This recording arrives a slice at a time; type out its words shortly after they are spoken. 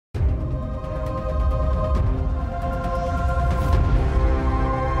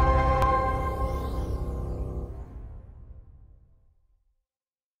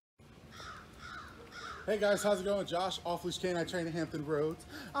Hey guys, how's it going? Josh, Off-Leash Canine Training, Hampton Roads.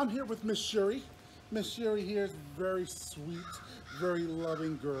 I'm here with Miss Shuri. Miss Shuri here is a very sweet, very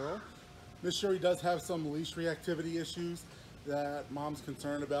loving girl. Miss Shuri does have some leash reactivity issues that mom's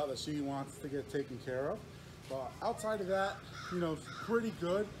concerned about that she wants to get taken care of. But outside of that, you know, pretty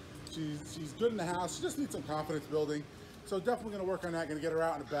good. She's good in the house. She just needs some confidence building. So definitely gonna work on that, gonna get her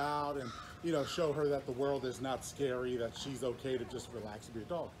out and about and, you know, show her that the world is not scary, that she's okay to just relax and be a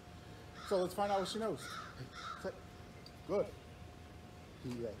dog. So let's find out what she knows. Good.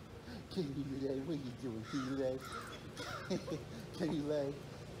 Can you lay? Can you lay? What are you doing? Can you lay? Can you lay?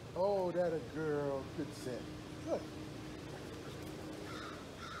 Oh, that a girl. Good sit. Good.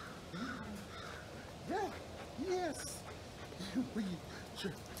 Yeah. Yes.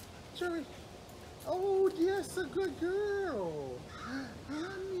 Shuri. Oh, yes, a good girl.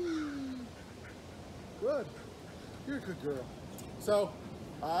 Honey. Good. You're a good girl. So,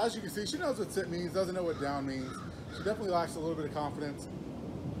 as you can see, she knows what sit means, doesn't know what down means. She definitely lacks a little bit of confidence.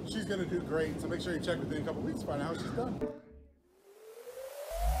 She's gonna do great, so make sure you check within a couple weeks to find out how she's done.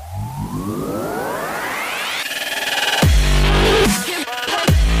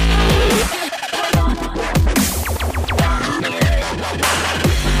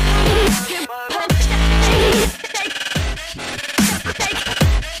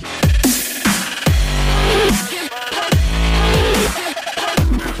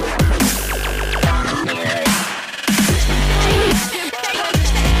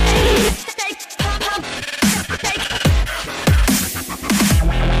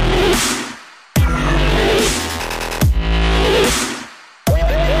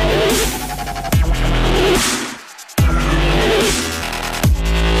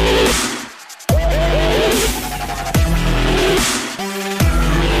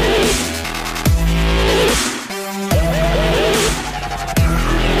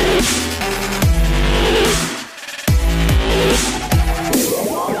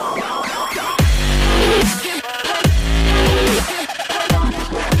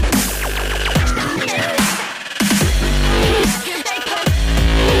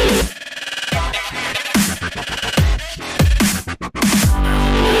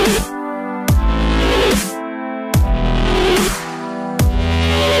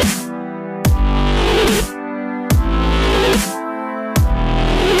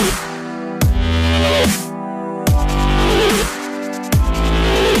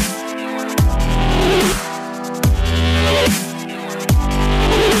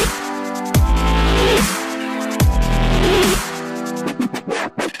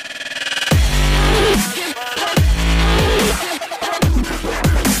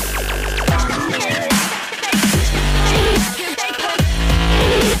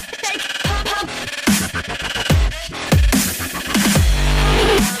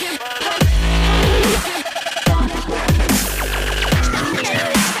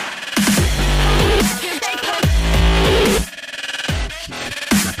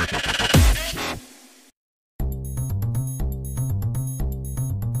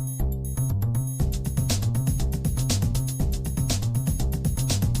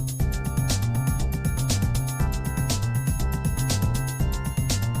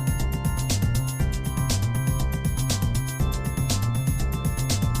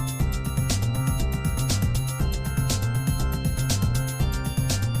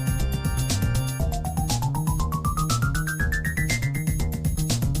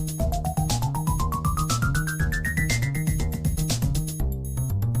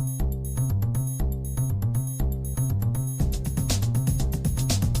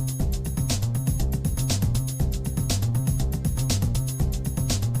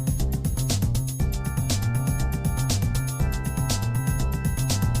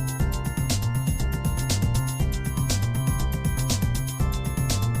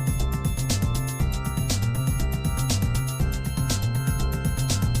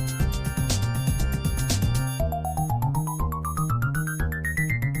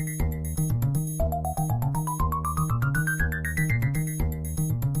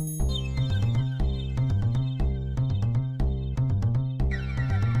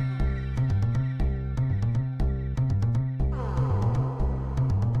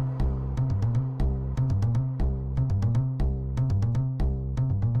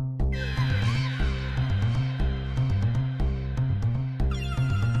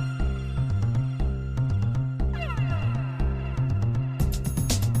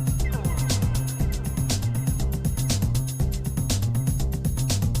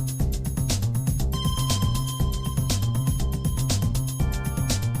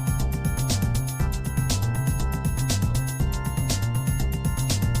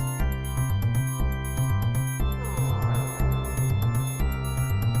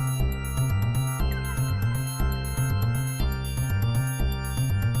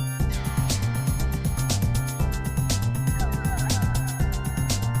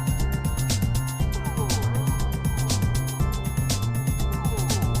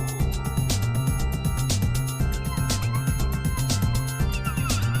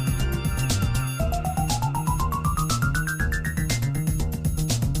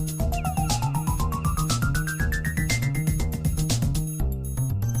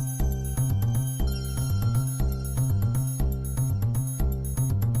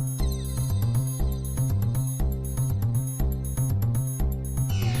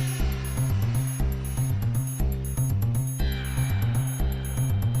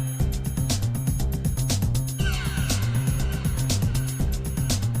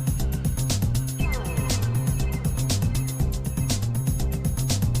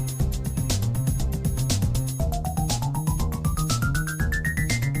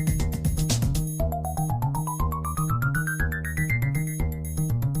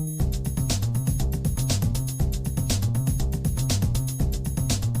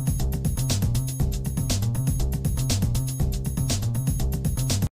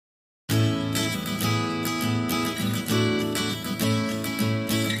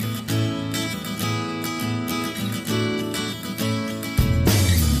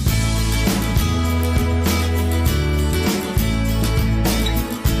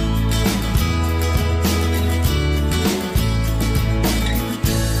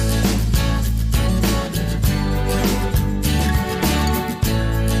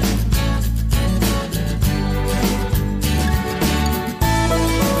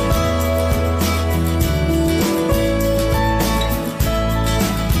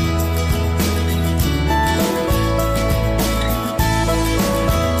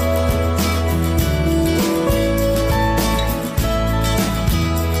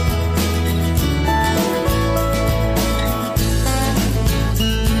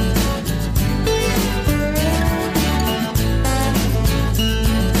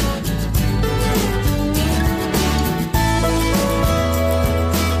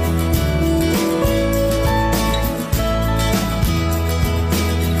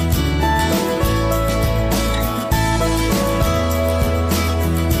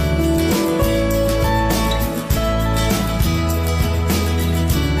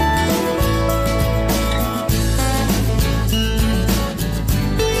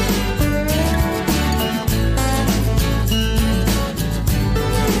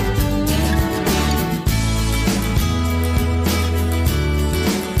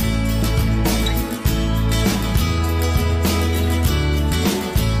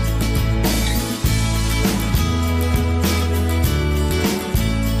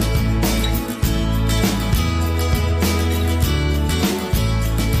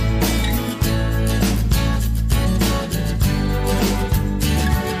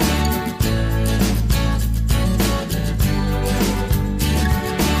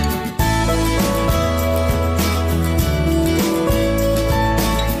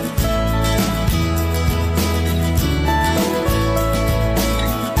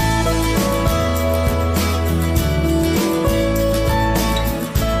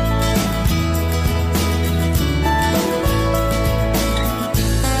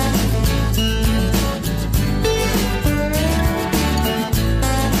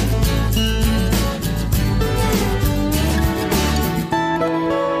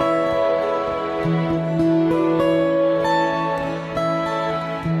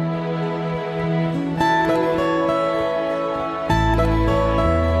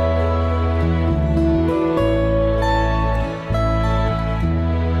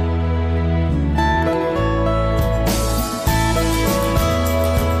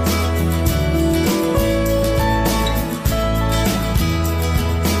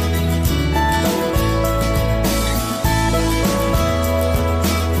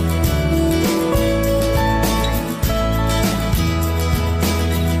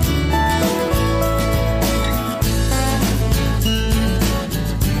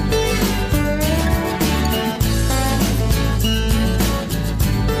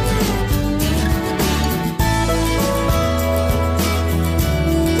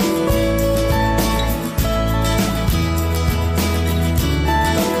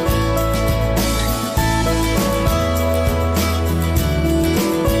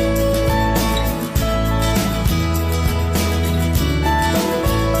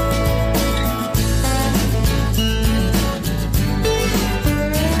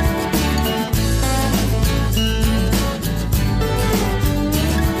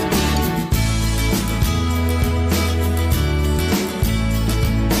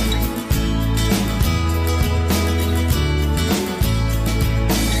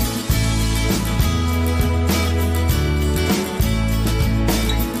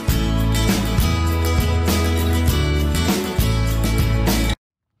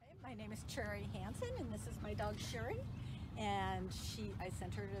 This is my dog Shuri, and I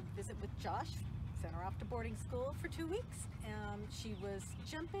sent her to visit with Josh, sent her off to boarding school for 2 weeks. She was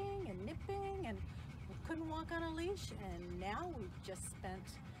jumping and nipping and couldn't walk on a leash, and now we've just spent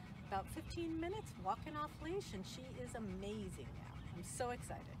about 15 minutes walking off leash, and she is amazing now. I'm so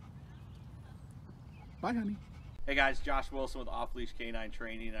excited. Bye, honey. Hey guys, Josh Wilson with Off-Leash Canine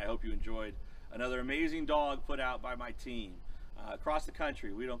Training, and I hope you enjoyed another amazing dog put out by my team. Across the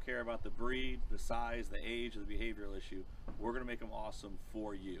country, we don't care about the breed, the size, the age, or the behavioral issue. We're going to make them awesome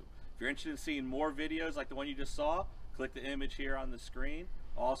for you. If you're interested in seeing more videos like the one you just saw, click the image here on the screen.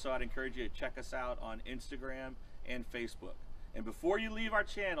 Also, I'd encourage you to check us out on Instagram and Facebook. And before you leave our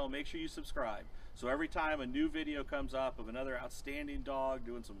channel, make sure you subscribe. So every time a new video comes up of another outstanding dog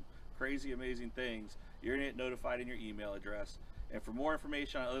doing some crazy, amazing things, you're going to get notified in your email address. And for more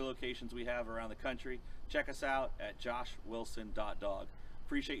information on other locations we have around the country, check us out at joshwilson.dog.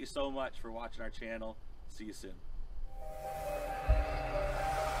 Appreciate you so much for watching our channel. See you soon.